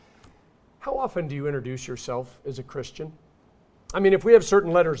How often do you introduce yourself as a Christian? I mean, if we have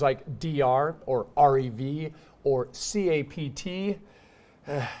certain letters like DR or REV or CAPT,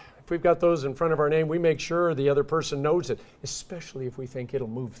 if we've got those in front of our name, we make sure the other person knows it, especially if we think it'll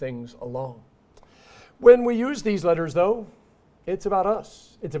move things along. When we use these letters, though, it's about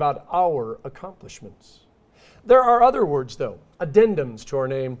us. It's about our accomplishments. There are other words, though, addendums to our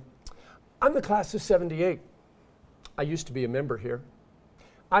name. I'm the class of 78. I used to be a member here.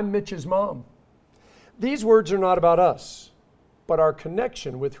 I'm Mitch's mom. These words are not about us, but our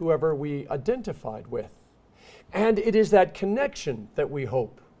connection with whoever we identified with. And it is that connection that we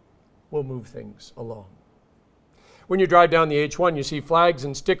hope will move things along. When you drive down the H1, you see flags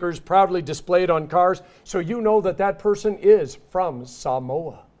and stickers proudly displayed on cars, so you know that that person is from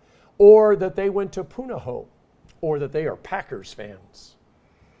Samoa, or that they went to Punahou, or that they are Packers fans.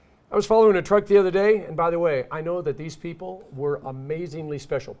 I was following a truck the other day, and by the way, I know that these people were amazingly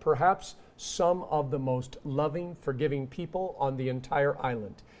special, perhaps some of the most loving, forgiving people on the entire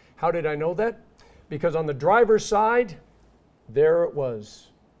island. How did I know that? Because on the driver's side, there it was,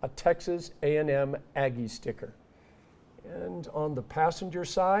 a Texas A&M Aggie sticker. And on the passenger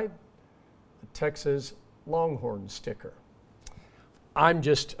side, a Texas Longhorn sticker. I'm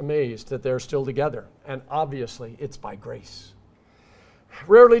just amazed that they're still together, and obviously it's by grace.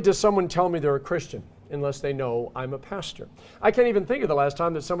 Rarely does someone tell me they're a Christian unless they know I'm a pastor. I can't even think of the last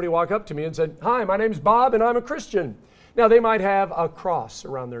time that somebody walked up to me and said, "Hi, my name's Bob and I'm a Christian." Now, they might have a cross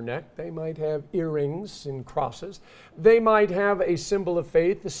around their neck. They might have earrings and crosses. They might have a symbol of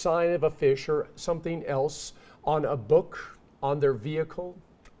faith, the sign of a fish or something else on a book, on their vehicle,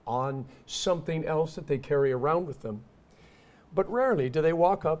 on something else that they carry around with them. But rarely do they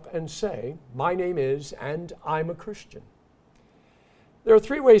walk up and say, "My name is, and I'm a Christian." There are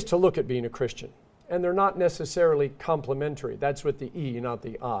three ways to look at being a Christian, and they're not necessarily complementary. That's with the E, not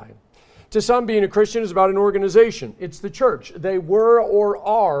the I. To some, being a Christian is about an organization. It's the church. They were or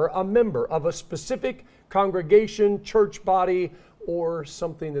are a member of a specific congregation, church body, or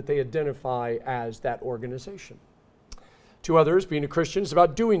something that they identify as that organization. To others, being a Christian is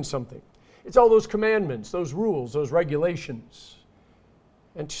about doing something. It's all those commandments, those rules, those regulations.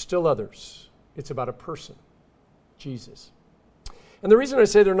 And to still others, it's about a person, Jesus. And the reason I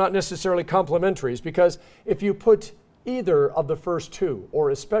say they're not necessarily complementary is because if you put either of the first two,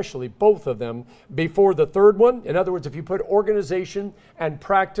 or especially both of them, before the third one, in other words, if you put organization and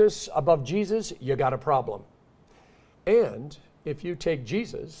practice above Jesus, you got a problem. And if you take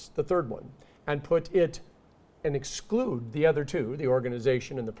Jesus, the third one, and put it and exclude the other two, the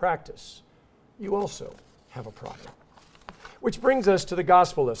organization and the practice, you also have a problem. Which brings us to the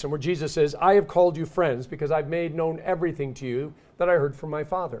gospel lesson where Jesus says, "I have called you friends because I've made known everything to you that I heard from my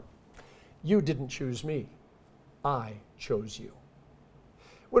Father. You didn't choose me. I chose you."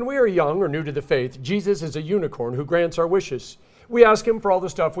 When we are young or new to the faith, Jesus is a unicorn who grants our wishes. We ask him for all the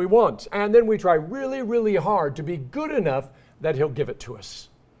stuff we want, and then we try really, really hard to be good enough that he'll give it to us.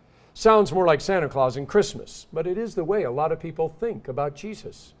 Sounds more like Santa Claus and Christmas, but it is the way a lot of people think about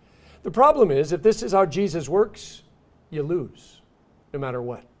Jesus. The problem is, if this is how Jesus works, you lose, no matter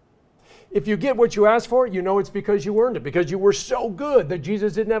what. If you get what you asked for, you know it's because you earned it, because you were so good that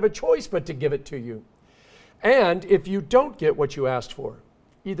Jesus didn't have a choice but to give it to you. And if you don't get what you asked for,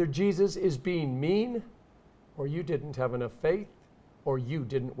 either Jesus is being mean, or you didn't have enough faith, or you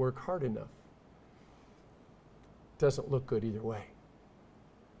didn't work hard enough. Doesn't look good either way.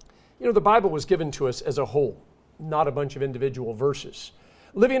 You know, the Bible was given to us as a whole, not a bunch of individual verses.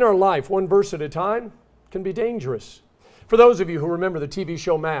 Living our life one verse at a time can be dangerous. For those of you who remember the TV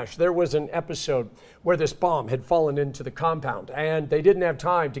show MASH, there was an episode where this bomb had fallen into the compound, and they didn't have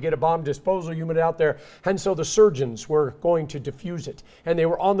time to get a bomb disposal unit out there, and so the surgeons were going to defuse it. And they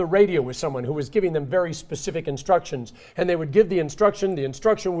were on the radio with someone who was giving them very specific instructions, and they would give the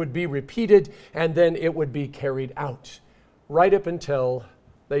instruction would be repeated, and then it would be carried out. Right up until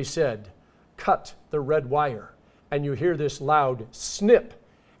they said, "Cut the red wire," and you hear this loud snip,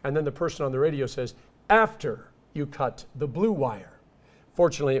 and then the person on the radio says, "After you cut the blue wire."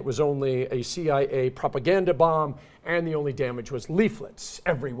 Fortunately, it was only a CIA propaganda bomb, and the only damage was leaflets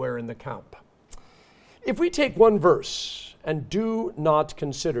everywhere in the camp. If we take one verse and do not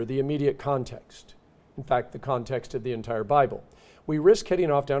consider the immediate context, in fact, the context of the entire Bible, we risk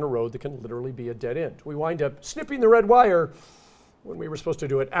heading off down a road that can literally be a dead end. We wind up snipping the red wire when we were supposed to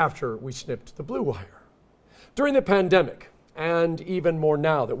do it after we snipped the blue wire. During the pandemic, and even more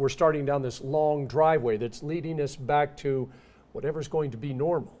now that we're starting down this long driveway that's leading us back to whatever's going to be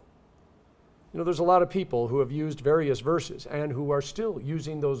normal. You know, there's a lot of people who have used various verses and who are still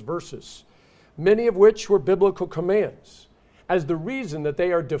using those verses, many of which were biblical commands, as the reason that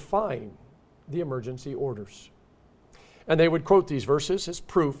they are defying the emergency orders. And they would quote these verses as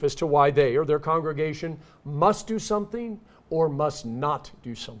proof as to why they or their congregation must do something or must not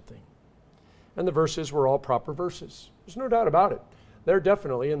do something. And the verses were all proper verses. There's no doubt about it. They're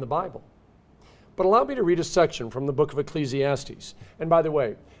definitely in the Bible. But allow me to read a section from the book of Ecclesiastes. And by the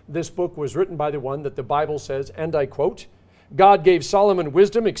way, this book was written by the one that the Bible says, and I quote, God gave Solomon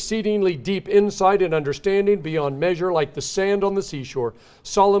wisdom, exceedingly deep insight and understanding beyond measure, like the sand on the seashore.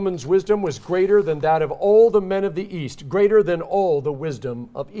 Solomon's wisdom was greater than that of all the men of the East, greater than all the wisdom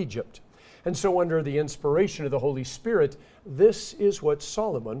of Egypt. And so under the inspiration of the Holy Spirit, this is what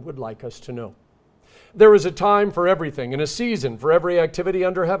Solomon would like us to know. There is a time for everything and a season for every activity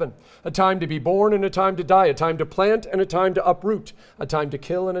under heaven, a time to be born and a time to die, a time to plant and a time to uproot, a time to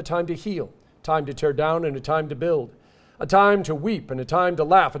kill and a time to heal, a time to tear down and a time to build, a time to weep and a time to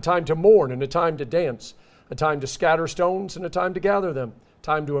laugh, a time to mourn and a time to dance, a time to scatter stones and a time to gather them, a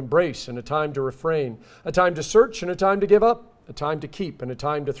time to embrace and a time to refrain, a time to search and a time to give up, a time to keep and a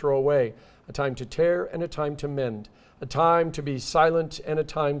time to throw away, a time to tear and a time to mend, a time to be silent and a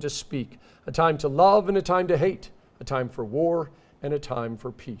time to speak, a time to love and a time to hate, a time for war and a time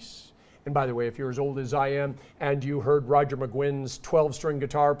for peace. And by the way, if you're as old as I am and you heard Roger McGuinn's 12-string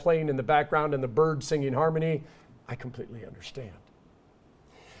guitar playing in the background and the birds singing harmony, I completely understand.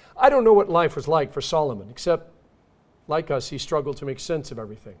 I don't know what life was like for Solomon, except like us, he struggled to make sense of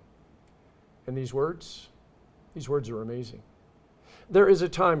everything. And these words are amazing. There is a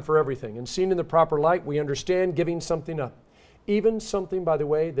time for everything, and seen in the proper light, we understand giving something up. Even something, by the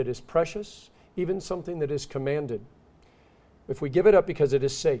way, that is precious, even something that is commanded. If we give it up because it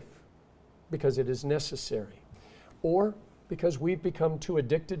is safe, because it is necessary, or because we've become too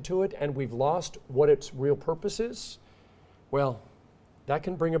addicted to it and we've lost what its real purpose is, well, that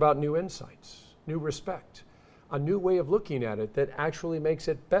can bring about new insights, new respect, a new way of looking at it that actually makes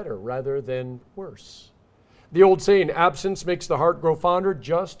it better rather than worse. The old saying, absence makes the heart grow fonder,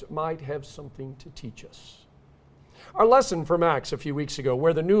 just might have something to teach us. Our lesson from Acts a few weeks ago,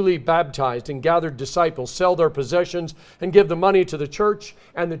 where the newly baptized and gathered disciples sell their possessions and give the money to the church,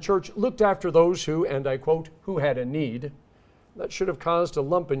 and the church looked after those who, and I quote, who had a need, that should have caused a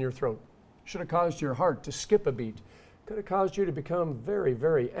lump in your throat, should have caused your heart to skip a beat, could have caused you to become very,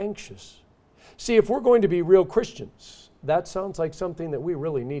 very anxious. See, if we're going to be real Christians, that sounds like something that we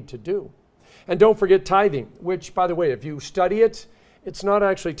really need to do. And don't forget tithing, which, by the way, if you study it, it's not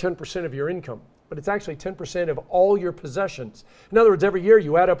actually 10% of your income, but it's actually 10% of all your possessions. In other words, every year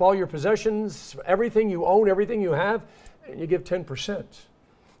you add up all your possessions, everything you own, everything you have, and you give 10%.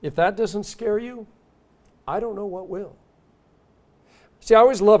 If that doesn't scare you, I don't know what will. See, I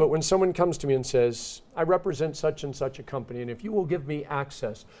always love it when someone comes to me and says, I represent such and such a company, and if you will give me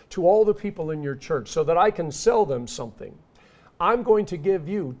access to all the people in your church so that I can sell them something, I'm going to give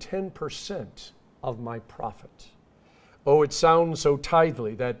you 10% of my profit. Oh, it sounds so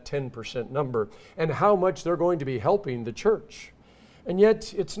tithely, that 10% number, and how much they're going to be helping the church. And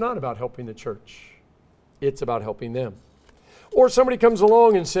yet, it's not about helping the church. It's about helping them. Or somebody comes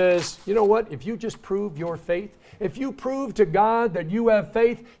along and says, you know what, if you just prove your faith, if you prove to God that you have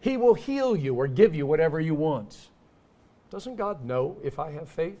faith, He will heal you or give you whatever you want. Doesn't God know if I have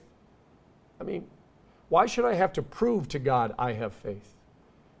faith? I mean, why should I have to prove to God I have faith?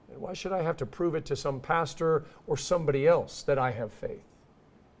 And why should I have to prove it to some pastor or somebody else that I have faith?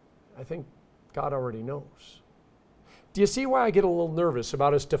 I think God already knows. Do you see why I get a little nervous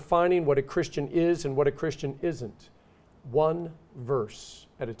about us defining what a Christian is and what a Christian isn't? One verse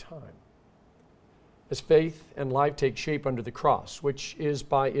at a time. As faith and life take shape under the cross, which is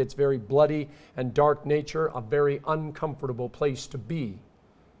by its very bloody and dark nature a very uncomfortable place to be,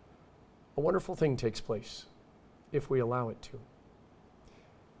 a wonderful thing takes place if we allow it to.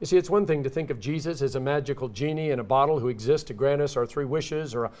 You see, it's one thing to think of Jesus as a magical genie in a bottle who exists to grant us our 3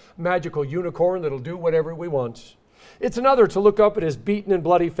 wishes, or a magical unicorn that'll do whatever we want. It's another to look up at his beaten and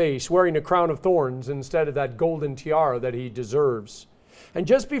bloody face, wearing a crown of thorns instead of that golden tiara that he deserves. And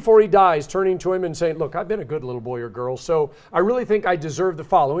just before he dies, turning to him and saying, look, I've been a good little boy or girl, so I really think I deserve the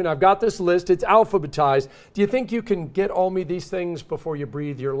following. I've got this list. It's alphabetized. Do you think you can get all me these things before you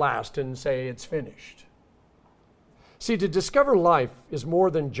breathe your last and say it's finished? See, to discover life is more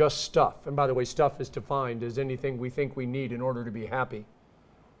than just stuff. And by the way, stuff is defined as anything we think we need in order to be happy.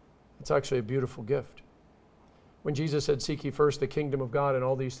 It's actually a beautiful gift. When Jesus said, seek ye first the kingdom of God and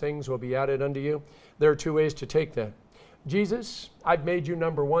all these things will be added unto you, there are 2 ways to take that. Jesus, I've made you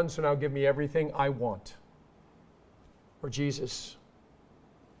number 1, so now give me everything I want. Or Jesus,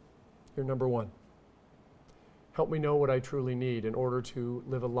 you're number 1. Help me know what I truly need in order to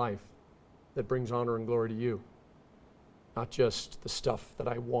live a life that brings honor and glory to you. not just the stuff that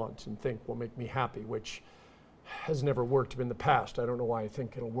I want and think will make me happy, which has never worked in the past. I don't know why I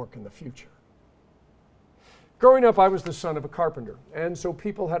think it'll work in the future. Growing up, I was the son of a carpenter, and so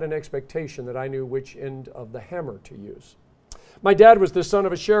people had an expectation that I knew which end of the hammer to use. My dad was the son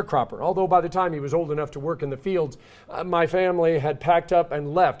of a sharecropper, although by the time he was old enough to work in the fields, my family had packed up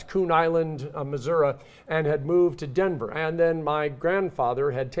and left Coon Island, Missouri, and had moved to Denver. And then my grandfather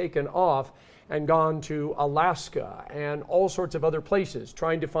had taken off and gone to Alaska and all sorts of other places,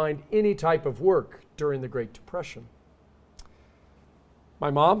 trying to find any type of work during the Great Depression. My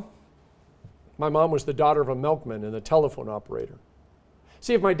mom was the daughter of a milkman and a telephone operator.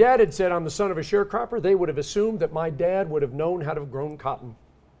 See, if my dad had said, I'm the son of a sharecropper, they would have assumed that my dad would have known how to have grown cotton.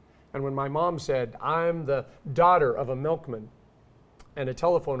 And when my mom said, I'm the daughter of a milkman and a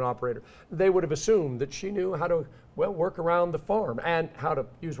telephone operator, they would have assumed that she knew how to, work around the farm and how to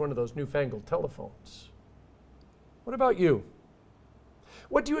use one of those newfangled telephones. What about you?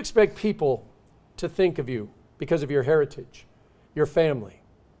 What do you expect people to think of you because of your heritage, your family,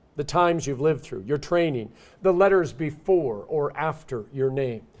 the times you've lived through, your training, the letters before or after your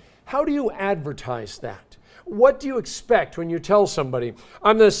name? How do you advertise that? What do you expect when you tell somebody,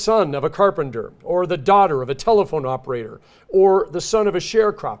 I'm the son of a carpenter, or the daughter of a telephone operator, or the son of a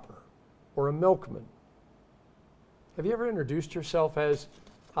sharecropper, or a milkman? Have you ever introduced yourself as,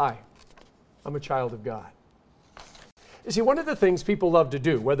 hi, I'm a child of God? You see, one of the things people love to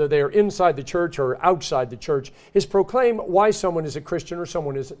do, whether they are inside the church or outside the church, is proclaim why someone is a Christian or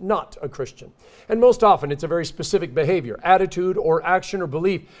someone is not a Christian. And most often it's a very specific behavior, attitude, or action or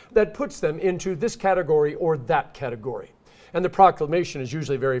belief that puts them into this category or that category. And the proclamation is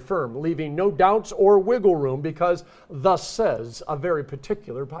usually very firm, leaving no doubts or wiggle room because thus says a very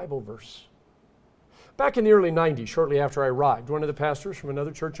particular Bible verse. Back in the early 90s, shortly after I arrived, one of the pastors from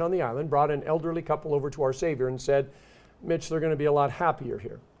another church on the island brought an elderly couple over to our Savior and said, Mitch, they're going to be a lot happier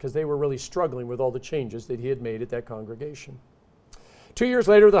here, because they were really struggling with all the changes that he had made at that congregation. 2 years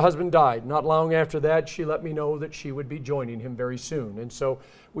later, the husband died. Not long after that, she let me know that she would be joining him very soon. And so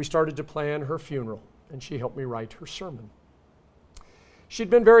we started to plan her funeral, and she helped me write her sermon. She'd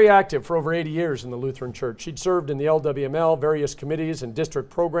been very active for over 80 years in the Lutheran Church. She'd served in the LWML, various committees and district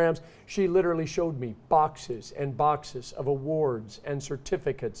programs. She literally showed me boxes and boxes of awards and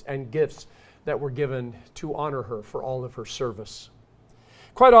certificates and gifts that were given to honor her for all of her service.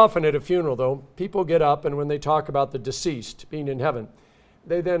 Quite often at a funeral, though, people get up, and when they talk about the deceased being in heaven,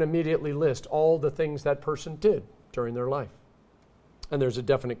 they then immediately list all the things that person did during their life. And there's a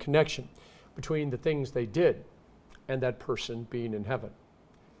definite connection between the things they did and that person being in heaven.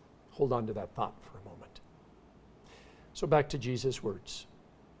 Hold on to that thought for a moment. So back to Jesus' words.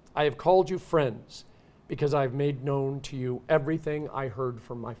 I have called you friends because I have made known to you everything I heard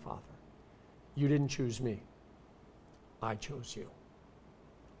from my Father. You didn't choose me. I chose you.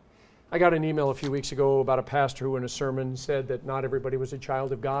 I got an email a few weeks ago about a pastor who in a sermon said that not everybody was a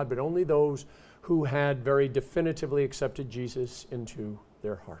child of God, but only those who had very definitively accepted Jesus into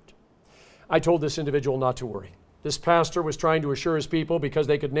their heart. I told this individual not to worry. This pastor was trying to assure his people, because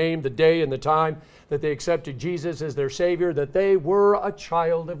they could name the day and the time that they accepted Jesus as their Savior, that they were a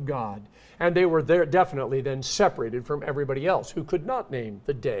child of God. And they were there definitely then separated from everybody else who could not name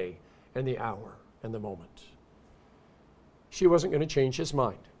the day and the hour and the moment. She wasn't going to change his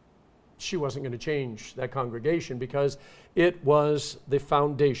mind. She wasn't going to change that congregation, because it was the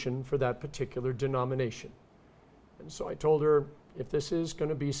foundation for that particular denomination. And so I told her, if this is going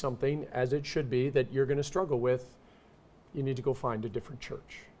to be something, as it should be, that you're going to struggle with, you need to go find a different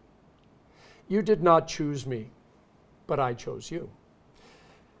church. You did not choose me, but I chose you.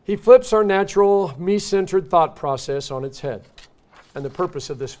 He flips our natural, me-centered thought process on its head. And the purpose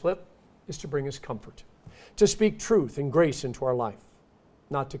of this flip is to bring us comfort, to speak truth and grace into our life,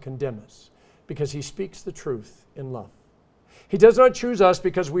 not to condemn us, because he speaks the truth in love. He does not choose us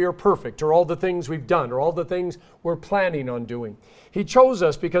because we are perfect, or all the things we've done, or all the things we're planning on doing. He chose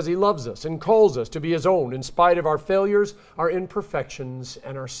us because he loves us and calls us to be his own in spite of our failures, our imperfections,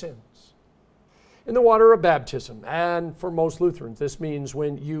 and our sins. In the water of baptism, and for most Lutherans, this means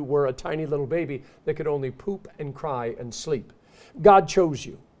when you were a tiny little baby that could only poop and cry and sleep. God chose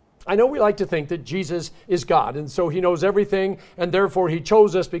you. I know we like to think that Jesus is God, and so he knows everything, and therefore he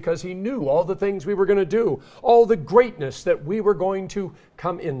chose us because he knew all the things we were going to do, all the greatness that we were going to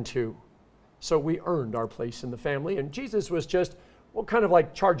come into. So we earned our place in the family, and Jesus was just, kind of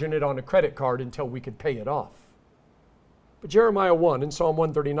like charging it on a credit card until we could pay it off. But Jeremiah 1 and Psalm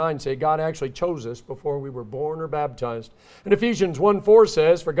 139 say God actually chose us before we were born or baptized. And Ephesians 1:4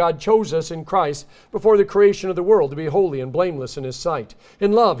 says, for God chose us in Christ before the creation of the world to be holy and blameless in His sight.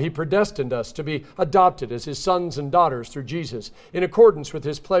 In love, He predestined us to be adopted as His sons and daughters through Jesus, in accordance with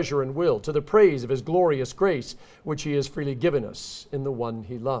His pleasure and will, to the praise of His glorious grace, which He has freely given us in the one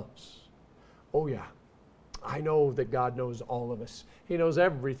He loves. Oh yeah, I know that God knows all of us. He knows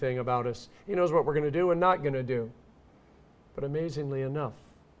everything about us. He knows what we're going to do and not going to do. But amazingly enough,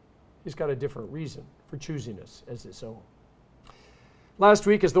 He's got a different reason for choosing us as His own. Last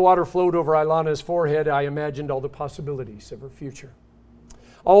week, as the water flowed over Ilana's forehead, I imagined all the possibilities of her future.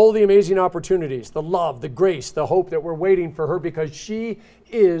 All the amazing opportunities, the love, the grace, the hope that were waiting for her because she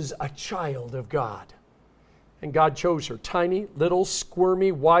is a child of God. And God chose her, tiny, little,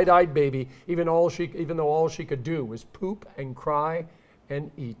 squirmy, wide-eyed baby, even though all she could do was poop and cry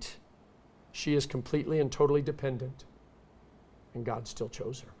and eat. She is completely and totally dependent. And God still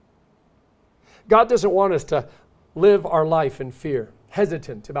chose her. God doesn't want us to live our life in fear,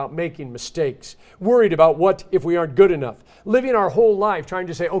 hesitant about making mistakes, worried about what if we aren't good enough, living our whole life trying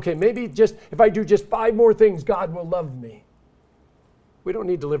to say, okay, maybe just if I do just 5 more things, God will love me. We don't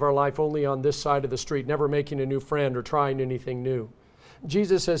need to live our life only on this side of the street, never making a new friend or trying anything new.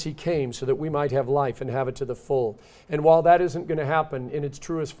 Jesus says He came so that we might have life and have it to the full. And while that isn't going to happen in its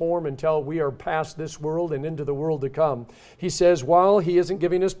truest form until we are past this world and into the world to come, He says while He isn't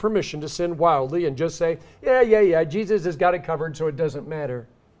giving us permission to sin wildly and just say, yeah, Jesus has got it covered so it doesn't matter.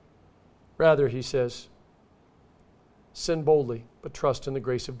 Rather, He says, sin boldly, but trust in the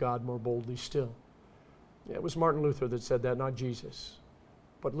grace of God more boldly still. Yeah, it was Martin Luther that said that, not Jesus.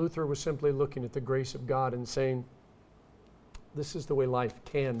 But Luther was simply looking at the grace of God and saying, this is the way life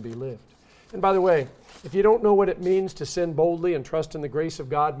can be lived. And by the way, if you don't know what it means to sin boldly and trust in the grace of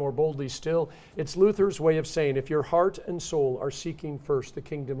God more boldly still, it's Luther's way of saying if your heart and soul are seeking first the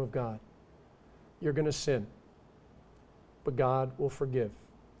kingdom of God, you're going to sin. But God will forgive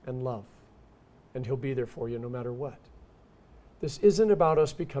and love, and He'll be there for you no matter what. This isn't about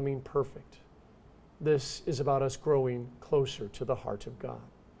us becoming perfect. This is about us growing closer to the heart of God.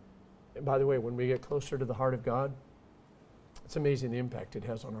 And by the way, when we get closer to the heart of God, it's amazing the impact it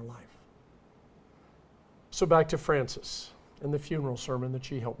has on our life. So back to Frances and the funeral sermon that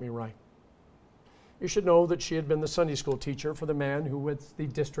she helped me write. You should know that she had been the Sunday school teacher for the man who was the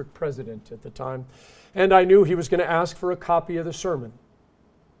district president at the time. And I knew he was going to ask for a copy of the sermon.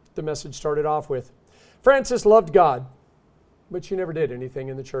 The message started off with, Frances loved God, but she never did anything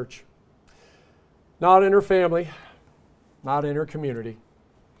in the church. Not in her family, not in her community.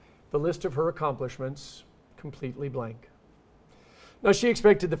 The list of her accomplishments, completely blank. Now, she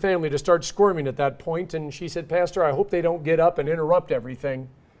expected the family to start squirming at that point, and she said, Pastor, I hope they don't get up and interrupt everything.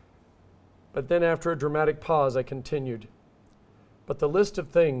 But then after a dramatic pause, I continued, but the list of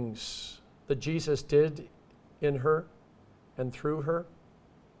things that Jesus did in her and through her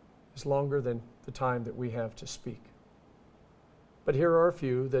is longer than the time that we have to speak. But here are a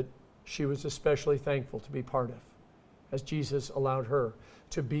few that she was especially thankful to be part of, as Jesus allowed her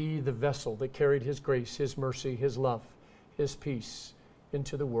to be the vessel that carried His grace, His mercy, His love, His peace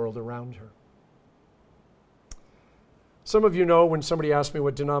into the world around her. Some of you know when somebody asks me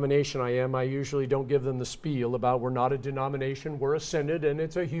what denomination I am, I usually don't give them the spiel about we're not a denomination, we're a synod, and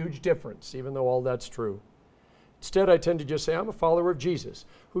it's a huge difference, even though all that's true. Instead, I tend to just say I'm a follower of Jesus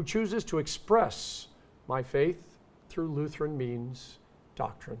who chooses to express my faith through Lutheran means,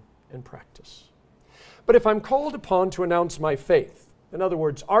 doctrine, and practice. But if I'm called upon to announce my faith, in other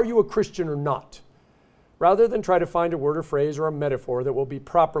words, are you a Christian or not, rather than try to find a word or phrase or a metaphor that will be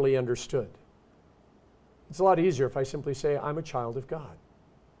properly understood, it's a lot easier if I simply say, I'm a child of God.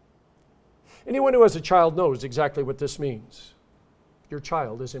 Anyone who has a child knows exactly what this means. Your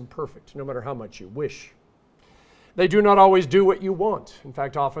child is imperfect, no matter how much you wish. They do not always do what you want. In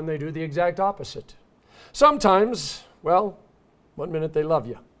fact, often they do the exact opposite. Sometimes, well, one minute they love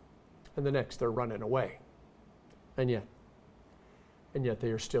you, and the next they're running away. And yet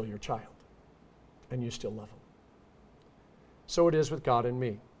they are still your child, and you still love them. So it is with God and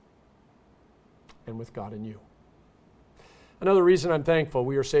me, and with God and you. Another reason I'm thankful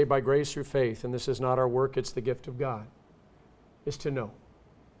we are saved by grace through faith, and this is not our work, it's the gift of God, is to know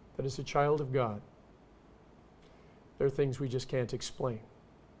that as a child of God, there are things we just can't explain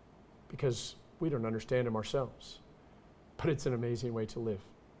because we don't understand them ourselves. But it's an amazing way to live.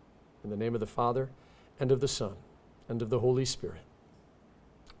 In the name of the Father, and of the Son, and of the Holy Spirit.